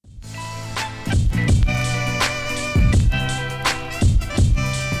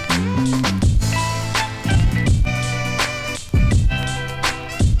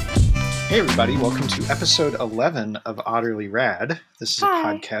everybody. Welcome to episode 11 of Otterly Rad. This is a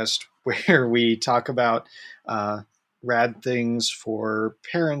Hi. podcast where we talk about rad things for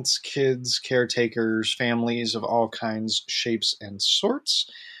parents, kids, caretakers, families of all kinds, shapes, and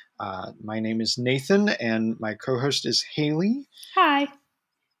sorts. My name is Nathan, and my co-host is Haley. Hi.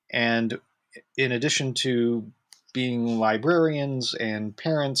 And in addition to being librarians and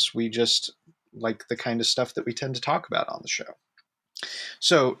parents, we just like the kind of stuff that we tend to talk about on the show.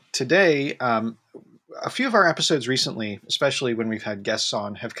 So today, a few of our episodes recently, especially when we've had guests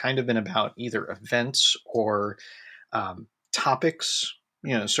on, have kind of been about either events or topics,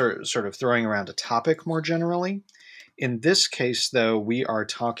 sort of throwing around a topic more generally. In this case, though, we are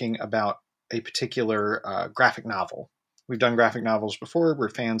talking about a particular graphic novel. We've done graphic novels before. We're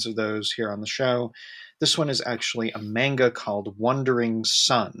fans of those here on the show. This one is actually a manga called Wandering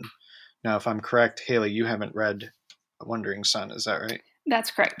Sun. Now, if I'm correct, Haley, you haven't read Wandering Sun, is that right?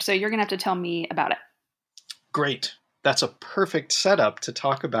 That's correct. So you're going to have to tell me about it. Great. That's a perfect setup to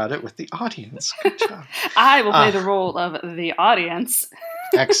talk about it with the audience. Good job. I will play the role of the audience.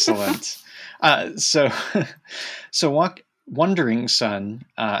 Excellent. So Wandering Sun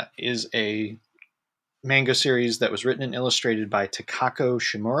is a manga series that was written and illustrated by Takako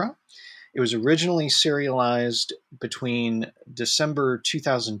Shimura. It was originally serialized between December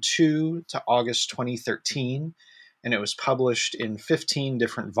 2002 to August 2013, and it was published in 15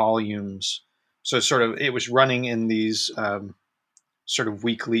 different volumes. So it was running in these sort of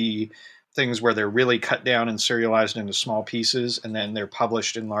weekly things where they're really cut down and serialized into small pieces, and then they're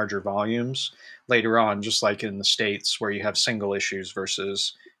published in larger volumes later on, just like in the States where you have single issues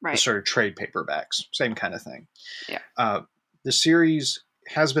versus the sort of trade paperbacks. Same kind of thing. Yeah. The series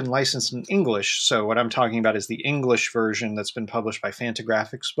has been licensed in English, so what I'm talking about is the English version that's been published by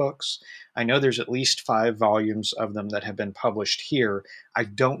Fantagraphics Books. I know there's at least 5 volumes of them that have been published here. I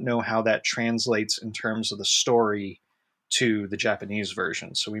don't know how that translates in terms of the story to the Japanese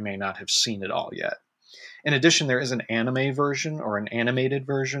version, so we may not have seen it all yet. In addition, there is an anime version or an animated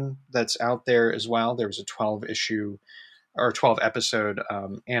version that's out there as well. There was a 12 episode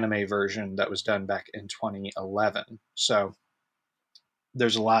anime version that was done back in 2011. So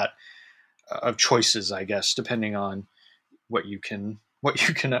there's a lot of choices, I guess, depending on what you can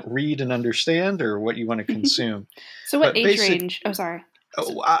read and understand or what you want to consume. So what age range? Oh, sorry.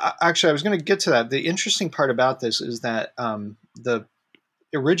 Actually, I was going to get to that. The interesting part about this is that the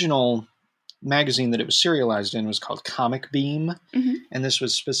original magazine that it was serialized in was called Comic Beam, and this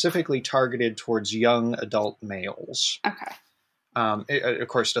was specifically targeted towards young adult males. Okay. It, of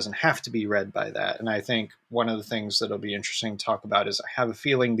course, doesn't have to be read by that. And I think one of the things that'll be interesting to talk about is I have a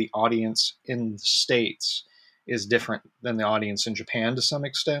feeling the audience in the States is different than the audience in Japan to some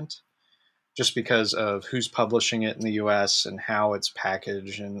extent, just because of who's publishing it in the US and how it's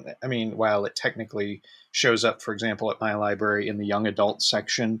packaged. And I mean, while it technically shows up, for example, at my library in the young adult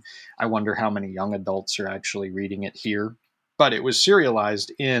section, I wonder how many young adults are actually reading it here. But it was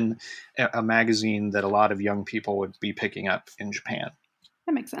serialized in a magazine that a lot of young people would be picking up in Japan.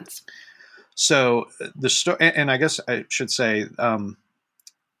 That makes sense. So the story, and I guess I should say,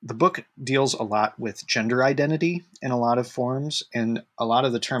 the book deals a lot with gender identity in a lot of forms, and a lot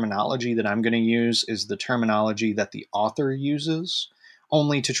of the terminology that I'm going to use is the terminology that the author uses,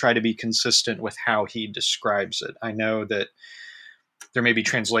 only to try to be consistent with how he describes it. I know that there may be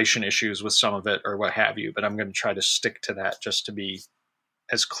translation issues with some of it or what have you, but I'm going to try to stick to that just to be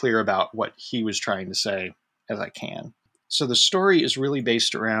as clear about what he was trying to say as I can. So the story is really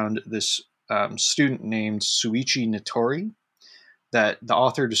based around this student named Suichi Nitori that the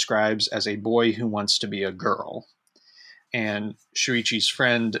author describes as a boy who wants to be a girl. And Shuichi's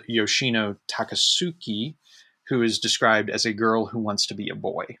friend Yoshino Takasuki, who is described as a girl who wants to be a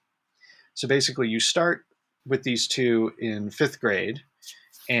boy. So basically you start with these two in 5th grade,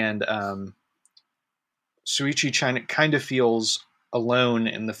 and Shuichi kind of feels alone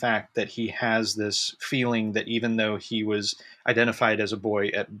in the fact that he has this feeling that even though he was identified as a boy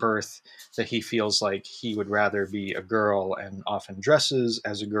at birth, that he feels like he would rather be a girl and often dresses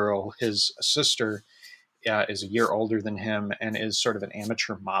as a girl. His sister is a year older than him and is sort of an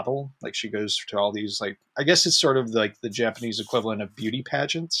amateur model. Like she goes to all these, like, I guess it's sort of like the Japanese equivalent of beauty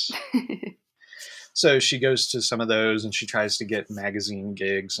pageants. So she goes to some of those and she tries to get magazine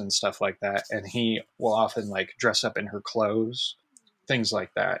gigs and stuff like that. And he will often like dress up in her clothes, things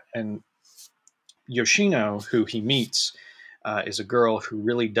like that. And Yoshino, who he meets, is a girl who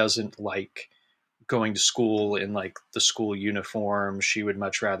really doesn't like going to school in like the school uniform. She would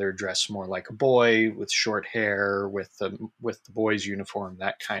much rather dress more like a boy with short hair, with the boys' uniform,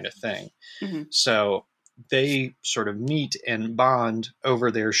 that kind of thing. So they sort of meet and bond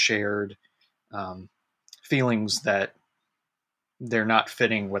over their shared feelings that they're not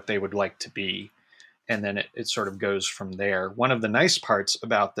fitting what they would like to be. And then it sort of goes from there. One of the nice parts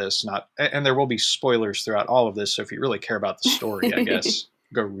about this, and there will be spoilers throughout all of this, so if you really care about the story, I guess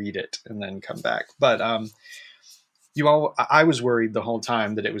go read it and then come back. But I was worried the whole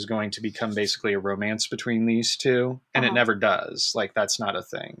time that it was going to become basically a romance between these two, and it never does. Like, that's not a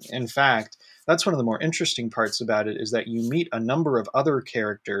thing. In fact, that's one of the more interesting parts about it, is that you meet a number of other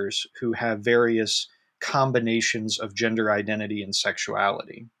characters who have various combinations of gender identity and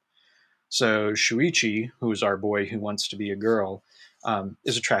sexuality. So Shuichi, who is our boy who wants to be a girl,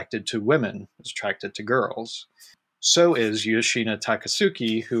 is attracted to women, is attracted to girls. So is Yoshina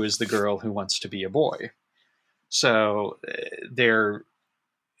Takasuki, who is the girl who wants to be a boy. So they're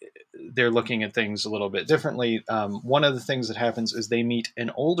looking at things a little bit differently. One of the things that happens is they meet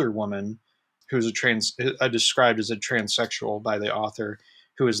an older woman who's described as a transsexual by the author,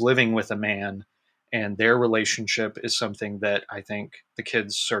 who is living with a man, and their relationship is something that I think the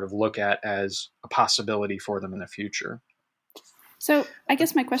kids sort of look at as a possibility for them in the future. So I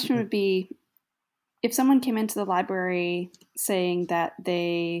guess my question would be, if someone came into the library saying that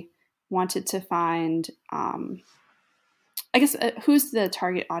they wanted to find, I guess, who's the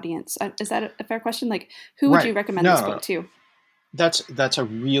target audience? Is that a fair question? Like, who would you recommend this book to? That's a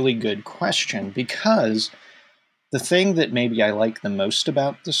really good question, because the thing that maybe I like the most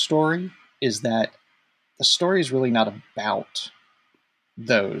about the story is that the story is really not about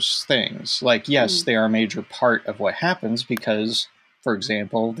those things. Like, yes, they are a major part of what happens because, for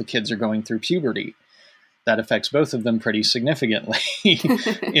example, the kids are going through puberty. That affects both of them pretty significantly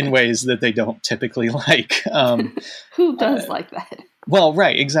in ways that they don't typically like. Who does like that? Well,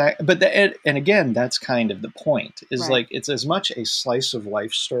 right, exactly. But and again, that's kind of the point. Is right. Like, it's as much a slice of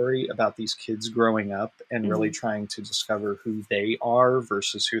life story about these kids growing up and really trying to discover who they are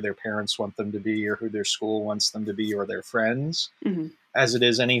versus who their parents want them to be, or who their school wants them to be, or their friends, as it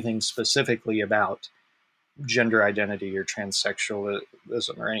is anything specifically about gender identity or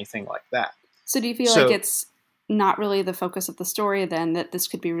transsexualism or anything like that. So do you feel like it's not really the focus of the story then, that this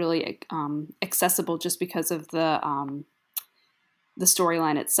could be really accessible just because of the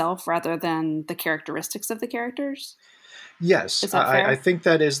storyline itself rather than the characteristics of the characters? Yes, I think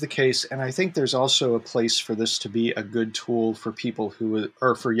that is the case. And I think there's also a place for this to be a good tool for people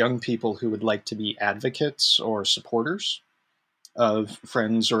for young people who would like to be advocates or supporters of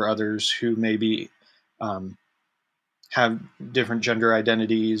friends or others who maybe have different gender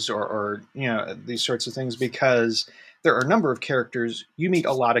identities or these sorts of things, because there are a number of characters. You meet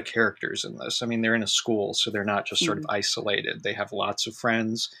a lot of characters in this. I mean, they're in a school, so they're not just sort of isolated. They have lots of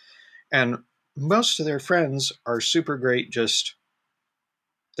friends, and most of their friends are super great. Just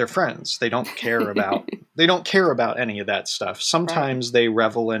they're friends. They don't care about any of that stuff. Sometimes they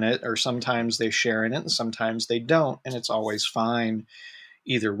revel in it, or sometimes they share in it, and sometimes they don't, and it's always fine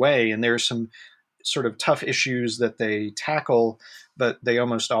either way. And there's some sort of tough issues that they tackle, but they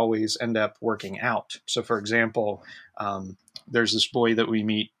almost always end up working out. So, for example, there's this boy that we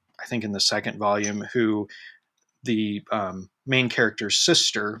meet, I think in the second volume, who the main character's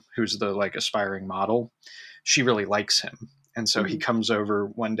sister, who's the like aspiring model, she really likes him. And so he comes over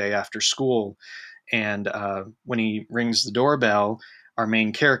one day after school, and when he rings the doorbell, our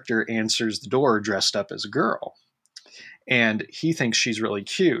main character answers the door dressed up as a girl. And he thinks she's really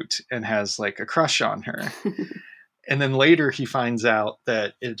cute and has like a crush on her. And then later he finds out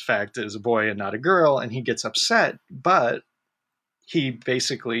that in fact it is a boy and not a girl, and he gets upset, but he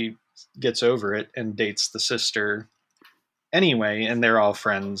basically gets over it and dates the sister anyway, and they're all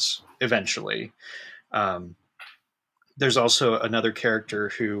friends eventually. There's also another character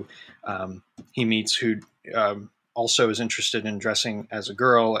who he meets who also is interested in dressing as a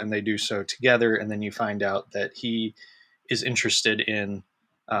girl, and they do so together, and then you find out that he is interested in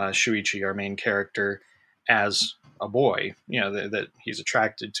Shuichi, our main character, as a boy, that he's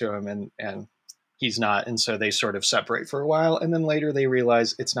attracted to him and he's not. And so they sort of separate for a while. And then later they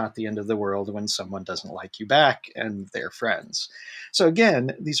realize it's not the end of the world when someone doesn't like you back, and they're friends. So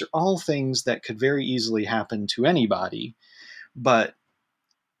again, these are all things that could very easily happen to anybody. But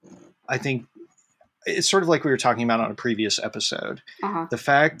I think it's sort of like we were talking about on a previous episode. The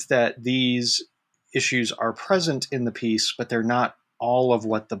fact that these issues are present in the piece, but they're not all of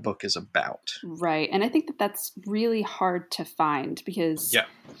what the book is about. Right. And I think that that's really hard to find, because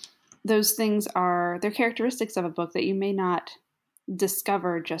those things they're characteristics of a book that you may not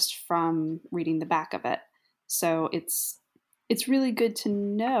discover just from reading the back of it. So it's really good to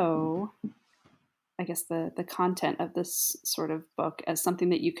know, I guess, the content of this sort of book as something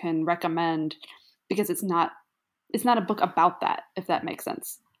that you can recommend, because it's not a book about that, if that makes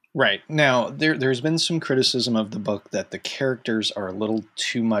sense. Right. Now, there's been some criticism of the book that the characters are a little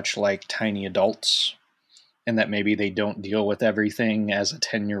too much like tiny adults, and that maybe they don't deal with everything as a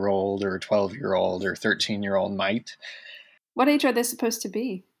 10-year-old or a 12-year-old or 13-year-old might. What age are they supposed to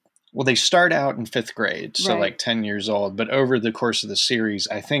be? Well, they start out in 5th grade, so Right. like 10 years old. But over the course of the series,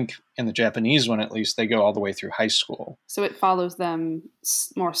 I think in the Japanese one at least, they go all the way through high school. So it follows them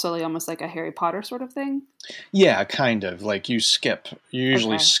more slowly, almost like a Harry Potter sort of thing? Yeah, kind of. Like you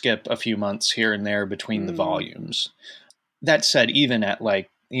usually skip a few months here and there between the volumes. That said, even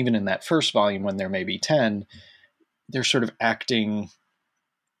in that first volume when they're maybe 10, they're sort of acting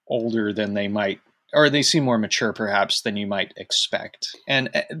older than they might, or they seem more mature perhaps than you might expect. And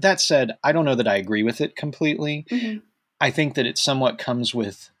that said, I don't know that I agree with it completely. Mm-hmm. I think that it somewhat comes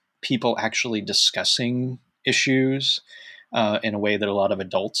with people actually discussing issues in a way that a lot of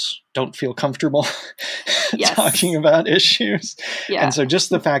adults don't feel comfortable talking about issues. Yeah. And so just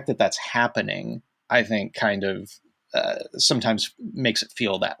the fact that that's happening, I think kind of sometimes makes it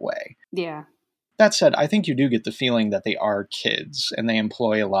feel that way. Yeah. That said, I think you do get the feeling that they are kids, and they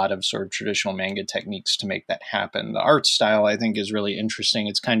employ a lot of sort of traditional manga techniques to make that happen. The art style, I think, is really interesting.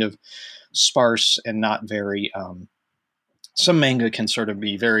 It's kind of sparse and not very... some manga can sort of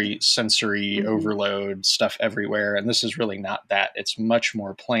be very sensory overload, stuff everywhere, and this is really not that. It's much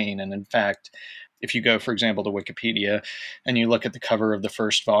more plain, and in fact, if you go, for example, to Wikipedia and you look at the cover of the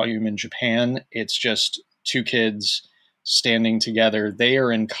first volume in Japan, it's just two kids standing together. They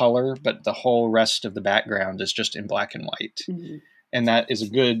are in color, but the whole rest of the background is just in black and white. Mm-hmm. And that is a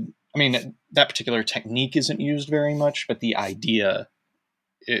good... I mean, that particular technique isn't used very much, but the idea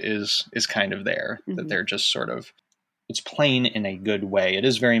is kind of there, that they're just sort of... It's plain in a good way. It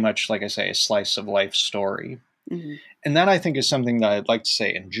is very much, like I say, a slice of life story. Mm-hmm. And that, I think, is something that I'd like to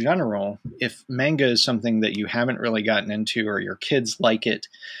say in general. If manga is something that you haven't really gotten into, or your kids like it,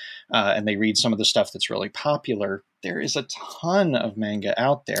 and they read some of the stuff that's really popular, there is a ton of manga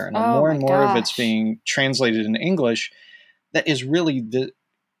out there. And more and more of it's being translated in English that is really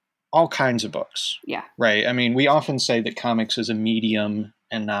all kinds of books. Yeah. Right? I mean, we often say that comics is a medium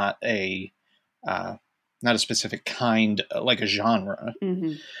and not a specific kind, like a genre.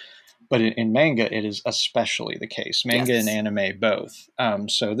 Mm-hmm. But in manga, it is especially the case. Manga and anime both.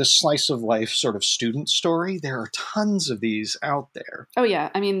 So this slice of life sort of student story, there are tons of these out there. Oh, yeah.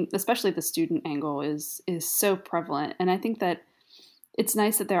 I mean, especially the student angle is so prevalent. And I think that it's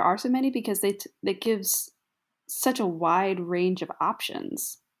nice that there are so many, because that gives such a wide range of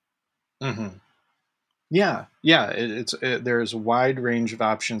options. Mm-hmm. Yeah. There's a wide range of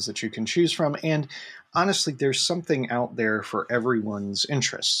options that you can choose from. And honestly, there's something out there for everyone's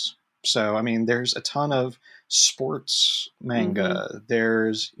interests. So, I mean, there's a ton of sports manga. Mm-hmm.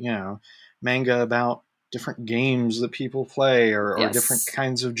 There's, manga about different games that people play, or different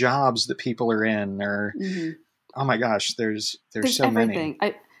kinds of jobs that people are in, or, oh my gosh, there's so everything.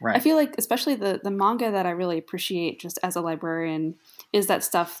 many. I feel like, especially the manga that I really appreciate just as a librarian is that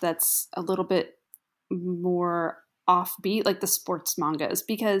stuff that's a little bit more offbeat, like the sports mangas,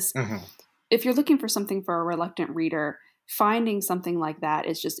 because if you're looking for something for a reluctant reader, finding something like that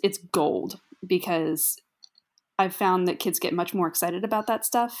is it's gold, because I've found that kids get much more excited about that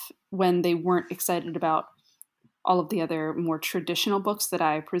stuff when they weren't excited about all of the other more traditional books that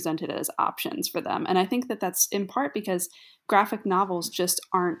I presented as options for them. And I think that that's in part because graphic novels just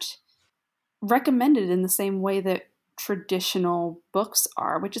aren't recommended in the same way that traditional books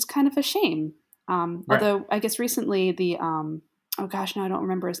are, which is kind of a shame. Although I guess recently the oh gosh, no, I don't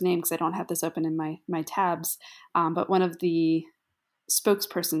remember his name because I don't have this open in my tabs. But one of the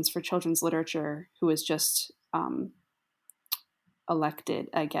spokespersons for children's literature, who was just elected,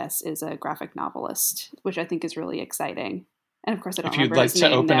 I guess, is a graphic novelist, which I think is really exciting. And of course, I don't remember his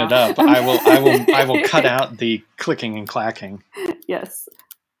name. If you'd like to open now. it up, I will cut out the clicking and clacking. Yes,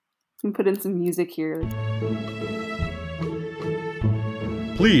 and put in some music here.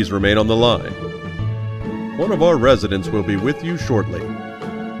 Please remain on the line. One of our residents will be with you shortly.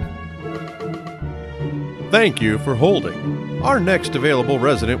 Thank you for holding. Our next available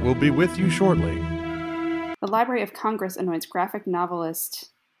resident will be with you shortly. The Library of Congress anoints graphic novelist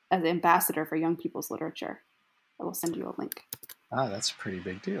as ambassador for young people's literature. I will send you a link. Ah, that's a pretty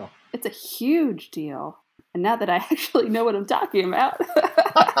big deal. It's a huge deal. And now that I actually know what I'm talking about,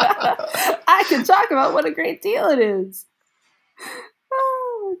 I can talk about what a great deal it is.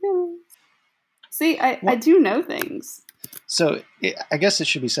 Oh, my goodness. See, I do know things. So I guess it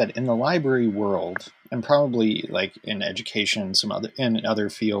should be said, in the library world, and probably like in education, in other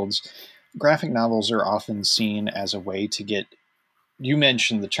fields, graphic novels are often seen as a way to get, you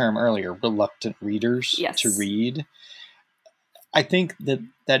mentioned the term earlier, reluctant readers to read. I think that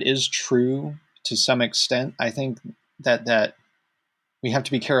that is true to some extent. I think that we have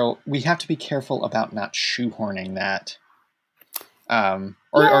to be careful. We have to be careful about not shoehorning that,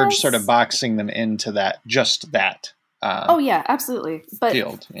 or sort of boxing them into that. Oh yeah, absolutely. But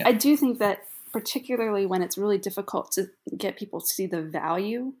field. Yeah. I do think that particularly when it's really difficult to get people to see the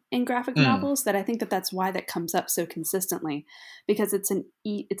value in graphic novels, that I think that that's why that comes up so consistently, because it's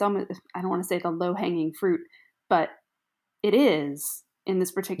almost, I don't want to say the low hanging fruit, but it is in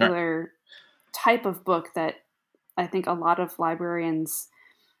this particular type of book that I think a lot of librarians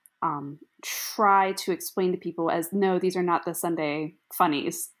try to explain to people as, no, these are not the Sunday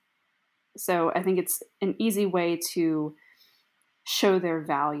funnies. So I think it's an easy way to show their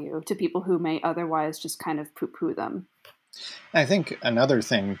value to people who may otherwise just kind of poo-poo them. I think another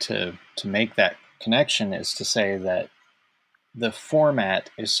thing to make that connection is to say that the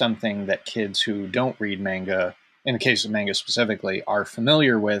format is something that kids who don't read manga, in the case of manga specifically, are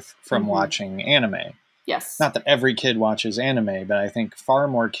familiar with from watching anime. Yes. Not that every kid watches anime, but I think far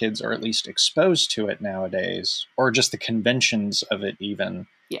more kids are at least exposed to it nowadays, or just the conventions of it even,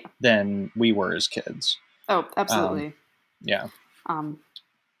 than we were as kids. Oh, absolutely. Yeah.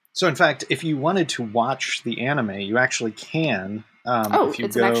 So, in fact, if you wanted to watch the anime, you actually can. If you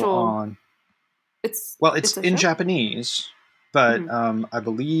it's go an actual. On, it's in show? Japanese, but I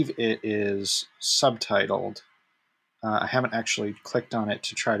believe it is subtitled. I haven't actually clicked on it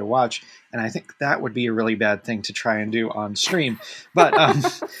to try to watch, and I think that would be a really bad thing to try and do on stream. But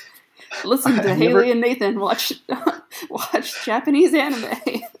listen to Haley and Nathan watch Japanese anime.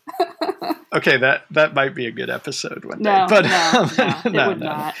 Okay, that might be a good episode one day. But it would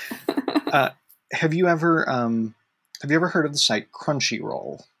not. Have you ever heard of the site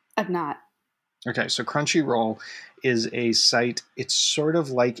Crunchyroll? I've not. Okay, so Crunchyroll is a site. It's sort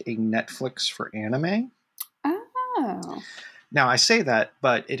of like a Netflix for anime. Oh. Now I say that,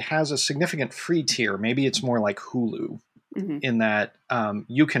 but it has a significant free tier. Maybe it's more like Hulu. In that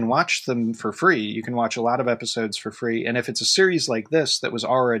you can watch them for free. You can watch a lot of episodes for free. And if it's a series like this that was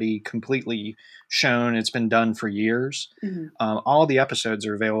already completely shown, it's been done for years, all the episodes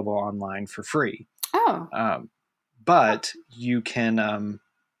are available online for free. Oh. But you can,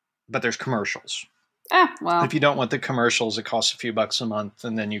 but there's commercials. Well. If you don't want the commercials, it costs a few bucks a month,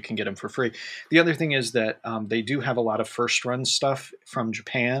 and then you can get them for free. The other thing is that they do have a lot of first-run stuff from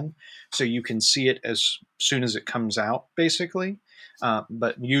Japan, so you can see it as soon as it comes out, basically.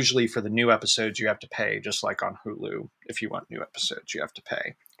 But usually for the new episodes, you have to pay, just like on Hulu. If you want new episodes, you have to pay.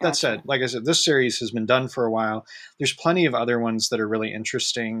 Gotcha. That said, like I said, this series has been done for a while. There's plenty of other ones that are really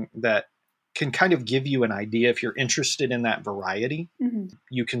interesting that can kind of give you an idea if you're interested in that variety.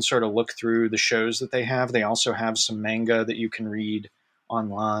 You can sort of look through the shows that they have. They also have some manga that you can read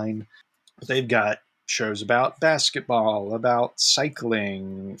online. They've got shows about basketball, about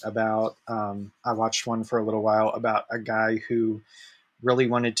cycling, about I watched one for a little while about a guy who really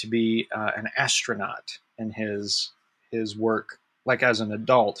wanted to be an astronaut in his work, like as an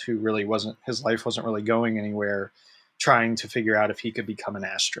adult who really wasn't, his life wasn't really going anywhere, trying to figure out if he could become an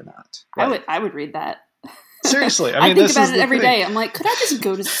astronaut. Right? I would read that. Seriously. I think about it every day. I'm like, could I just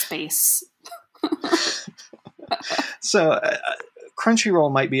go to space? So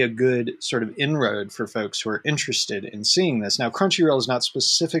Crunchyroll might be a good sort of inroad for folks who are interested in seeing this. Now, Crunchyroll is not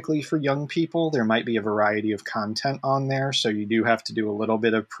specifically for young people. There might be a variety of content on there, so you do have to do a little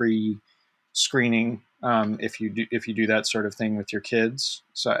bit of pre-screening if you do that sort of thing with your kids.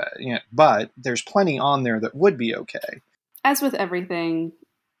 So, but there's plenty on there that would be okay. As with everything,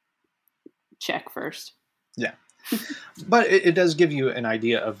 check first. Yeah. But it does give you an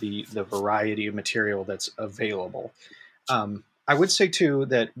idea of the variety of material that's available. I would say, too,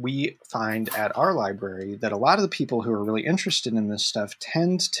 that we find at our library that a lot of the people who are really interested in this stuff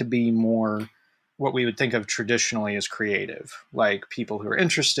tend to be more what we would think of traditionally as creative, like people who are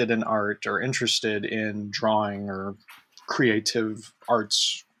interested in art or interested in drawing or creative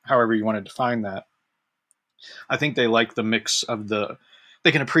arts, however you want to define that. I think they like the mix of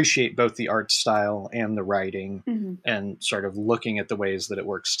they can appreciate both the art style and the writing and sort of looking at the ways that it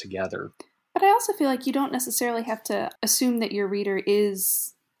works together. But I also feel like you don't necessarily have to assume that your reader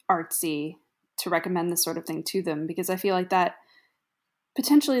is artsy to recommend this sort of thing to them, because I feel like that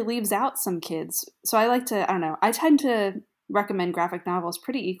potentially leaves out some kids. So I tend to recommend graphic novels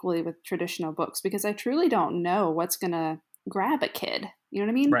pretty equally with traditional books because I truly don't know what's going to grab a kid. You know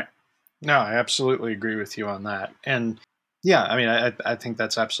what I mean? Right. No, I absolutely agree with you on that. And yeah, I mean, I think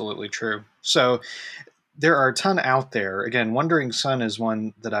that's absolutely true. So there are a ton out there. Again, Wandering Sun is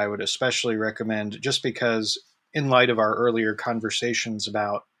one that I would especially recommend just because in light of our earlier conversations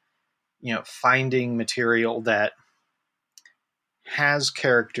about, finding material that has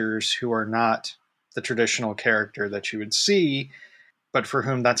characters who are not the traditional character that you would see, but for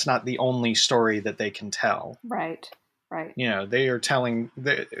whom that's not the only story that they can tell. Right. They are telling,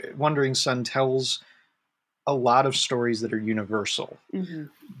 the Wandering Son tells a lot of stories that are universal,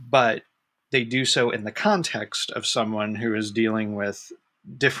 but they do so in the context of someone who is dealing with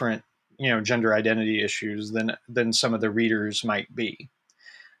different, gender identity issues than some of the readers might be.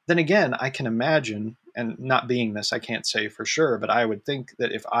 Then again, I can imagine, and not being this, I can't say for sure, but I would think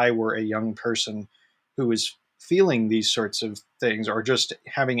that if I were a young person who was feeling these sorts of things, or just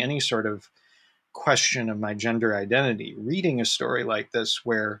having any sort of question of my gender identity, reading a story like this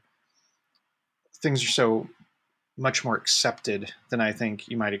where things are so much more accepted than I think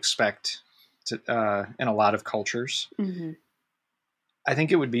you might expect in a lot of cultures, I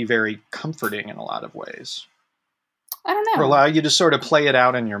think it would be very comforting in a lot of ways. I don't know. Or allow you to sort of play it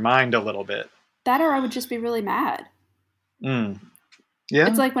out in your mind a little bit. That, or I would just be really mad. Yeah.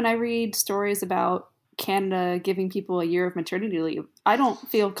 It's like when I read stories about Canada giving people a year of maternity leave, I don't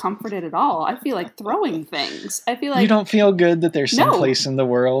feel comforted at all. I feel like throwing things. I feel like... You don't feel good that there's some place in the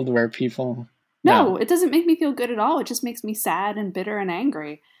world where people... No, it doesn't make me feel good at all. It just makes me sad and bitter and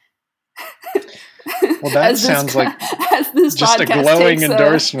angry. Well, that sounds like just a glowing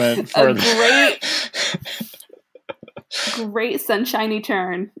endorsement for a great sunshiny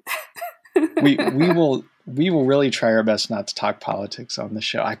turn. we will really try our best not to talk politics on the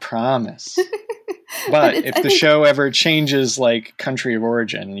show, I promise. But if the show ever changes like country of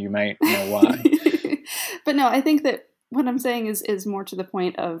origin, you might know why. But no, I think that what I'm saying is more to the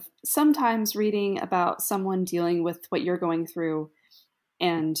point of sometimes reading about someone dealing with what you're going through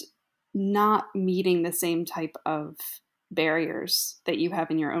and not meeting the same type of barriers that you have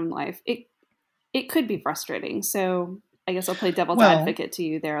in your own life. It could be frustrating. So I guess I'll play devil's advocate to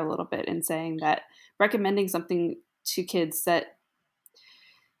you there a little bit in saying that recommending something to kids that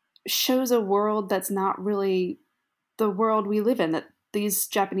shows a world that's not really the world we live in, that these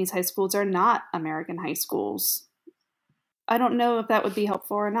Japanese high schools are not American high schools. I don't know if that would be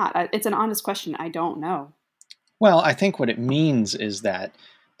helpful or not. It's an honest question. I don't know. Well, I think what it means is that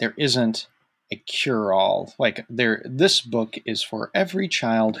there isn't a cure-all. Like this book is for every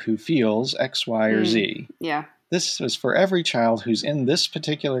child who feels X, Y, or Z. Yeah. This is for every child who's in this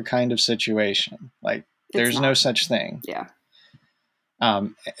particular kind of situation. Like, there's no such thing. Yeah.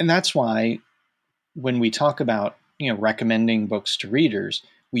 And that's why when we talk about, recommending books to readers,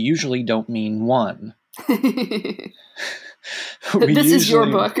 we usually don't mean one. This is your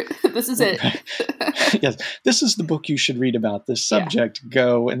book. This is it. Yes. This is the book you should read about this subject. Yeah.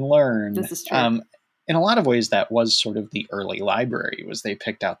 Go and learn. This is true. In a lot of ways, that was sort of the early library, was they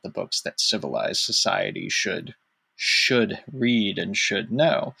picked out the books that civilized society should read and should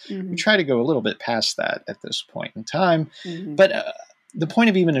know. We try to go a little bit past that at this point in time. But the point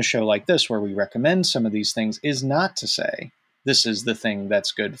of even a show like this, where we recommend some of these things, is not to say this is the thing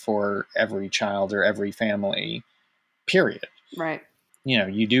that's good for every child or every family, period. Right.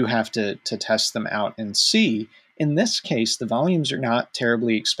 You do have to test them out and see. In this case, the volumes are not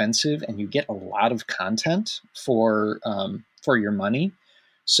terribly expensive, and you get a lot of content for your money.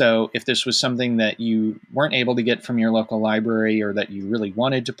 So if this was something that you weren't able to get from your local library, or that you really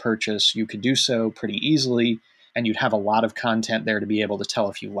wanted to purchase, you could do so pretty easily, and you'd have a lot of content there to be able to tell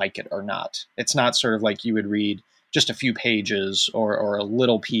if you like it or not. It's not sort of like you would read just a few pages or a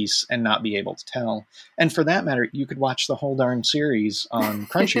little piece and not be able to tell. And for that matter, you could watch the whole darn series on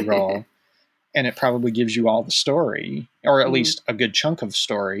Crunchyroll, and it probably gives you all the story, or at least a good chunk of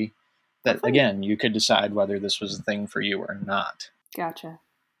story, that, again, you could decide whether this was a thing for you or not. Gotcha.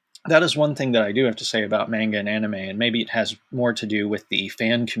 That is one thing that I do have to say about manga and anime, and maybe it has more to do with the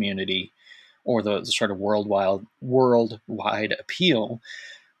fan community or the sort of worldwide appeal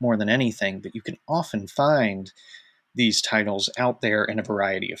more than anything, but you can often find these titles out there in a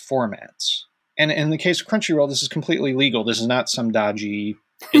variety of formats. And in the case of Crunchyroll, this is completely legal. This is not some dodgy,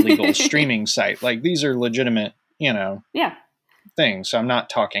 illegal streaming site. Like, these are legitimate, things. So I'm not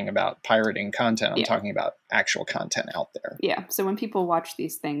talking about pirating content. I'm talking about actual content out there. Yeah. So when people watch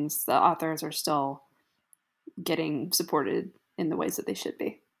these things, the authors are still getting supported in the ways that they should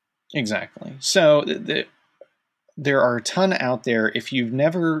be. Exactly. So there are a ton out there. If you've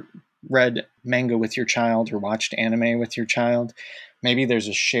never read manga with your child or watched anime with your child, maybe there's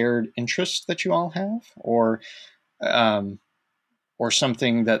a shared interest that you all have, or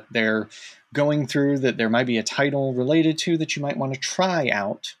something that they're going through that there might be a title related to that you might want to try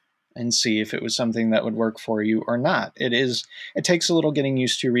out and see if it was something that would work for you or not. It takes a little getting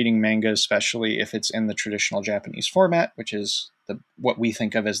used to reading manga, especially if it's in the traditional Japanese format, which is what we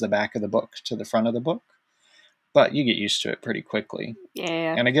think of as the back of the book to the front of the book. but you get used to it pretty quickly.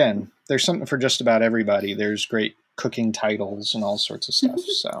 Yeah. And again, there's something for just about everybody. There's great cooking titles and all sorts of stuff.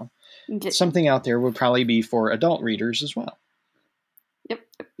 So something out there would probably be for adult readers as well. Yep.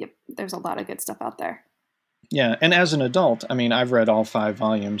 There's a lot of good stuff out there. Yeah, and as an adult, I mean, I've read all 5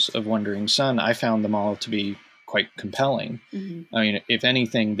 volumes of Wandering Son. I found them all to be quite compelling. Mm-hmm. I mean, if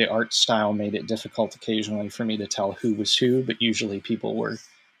anything, the art style made it difficult occasionally for me to tell who was who, but usually people were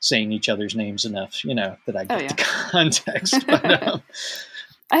saying each other's names enough, that I get the context. But,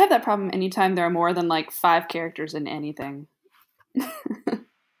 I have that problem anytime there are more than 5 characters in anything.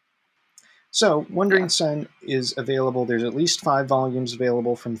 So, Wandering Son is available. There's at least 5 volumes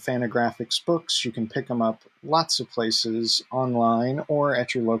available from Fantagraphics Books. You can pick them up lots of places online or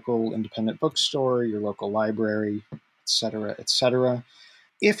at your local independent bookstore, your local library, etc., etc.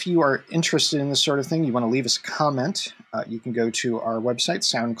 If you are interested in this sort of thing, you want to leave us a comment, you can go to our website,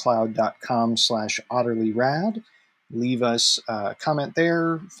 soundcloud.com/otterlyrad. Leave us a comment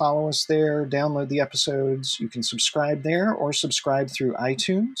there, follow us there, download the episodes. You can subscribe there or subscribe through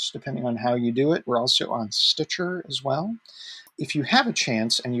iTunes, depending on how you do it. We're also on Stitcher as well. If you have a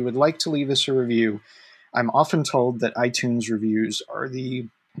chance and you would like to leave us a review, I'm often told that iTunes reviews are the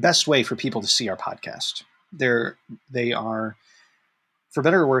best way for people to see our podcast. They are, for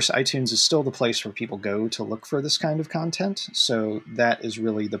better or worse, iTunes is still the place where people go to look for this kind of content. So that is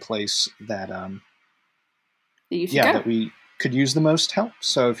really the place that that we could use the most help.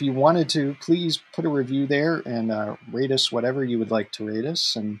 So if you wanted to, please put a review there and rate us whatever you would like to rate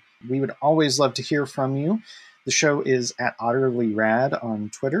us. And we would always love to hear from you. The show is at OtterlyRad on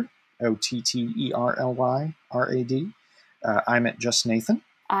Twitter, OTTERLYRAD. I'm at Just Nathan.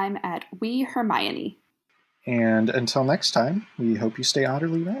 I'm at We Hermione. And until next time, we hope you stay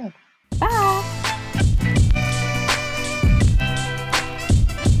Otterly Rad. Bye!